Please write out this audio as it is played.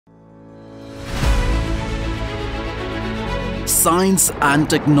Science and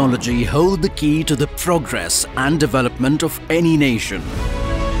technology hold the key to the progress and development of any nation.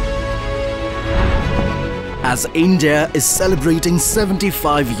 As India is celebrating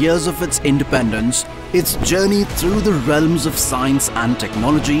 75 years of its independence, its journey through the realms of science and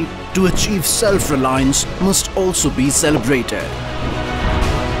technology to achieve self-reliance must also be celebrated.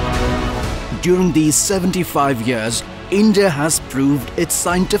 During these 75 years, India has proved its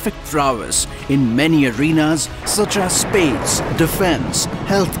scientific prowess in many arenas such as space, defense,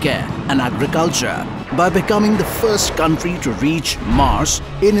 healthcare and agriculture by becoming the first country to reach Mars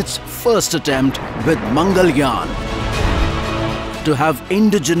in its first attempt with Mangalyaan, to have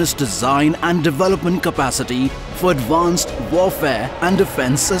indigenous design and development capacity for advanced warfare and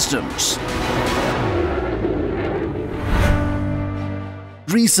defense systems.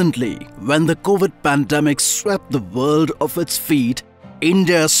 Recently, when the COVID pandemic swept the world off its feet,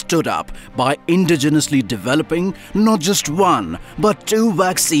 India stood up by indigenously developing not just one but two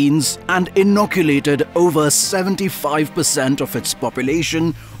vaccines and inoculated over 75% of its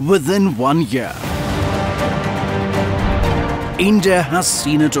population within 1 year. India has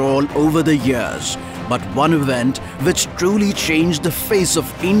seen it all over the years, but one event which truly changed the face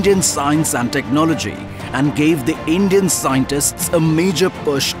of Indian science and technology and gave the Indian scientists a major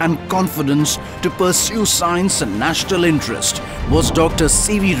push and confidence to pursue science and national interest was Dr.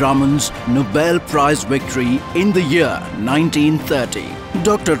 C.V. Raman's Nobel Prize victory in the year 1930.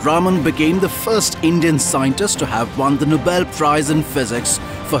 Dr. Raman became the first Indian scientist to have won the Nobel Prize in Physics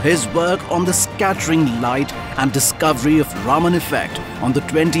for his work on the scattering light and discovery of Raman effect on the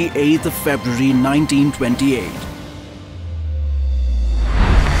 28th of February 1928.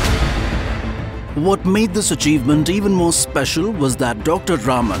 What made this achievement even more special was that Dr.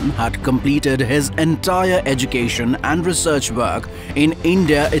 Raman had completed his entire education and research work in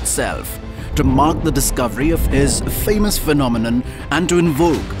India itself. To mark the discovery of his famous phenomenon and to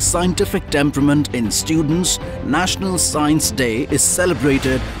invoke scientific temperament in students, National Science Day is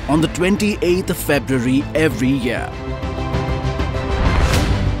celebrated on the 28th of February every year.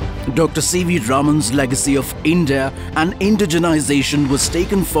 Dr. C.V. Raman's legacy of India and indigenization was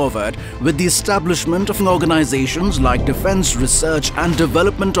taken forward with the establishment of organizations like Defense Research and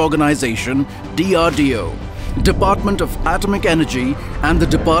Development Organization (DRDO), Department of Atomic Energy and the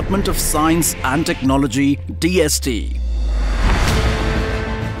Department of Science and Technology (DST).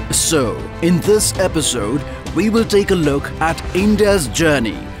 So, in this episode, we will take a look at India's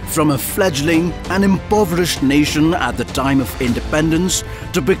journey from a fledgling and impoverished nation at the time of independence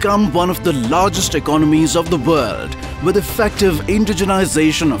to become one of the largest economies of the world, with effective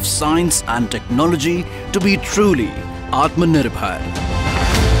indigenization of science and technology to be truly Aatmanirbhar.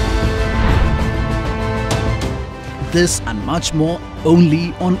 This and much more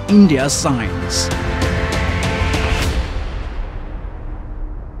only on India Science.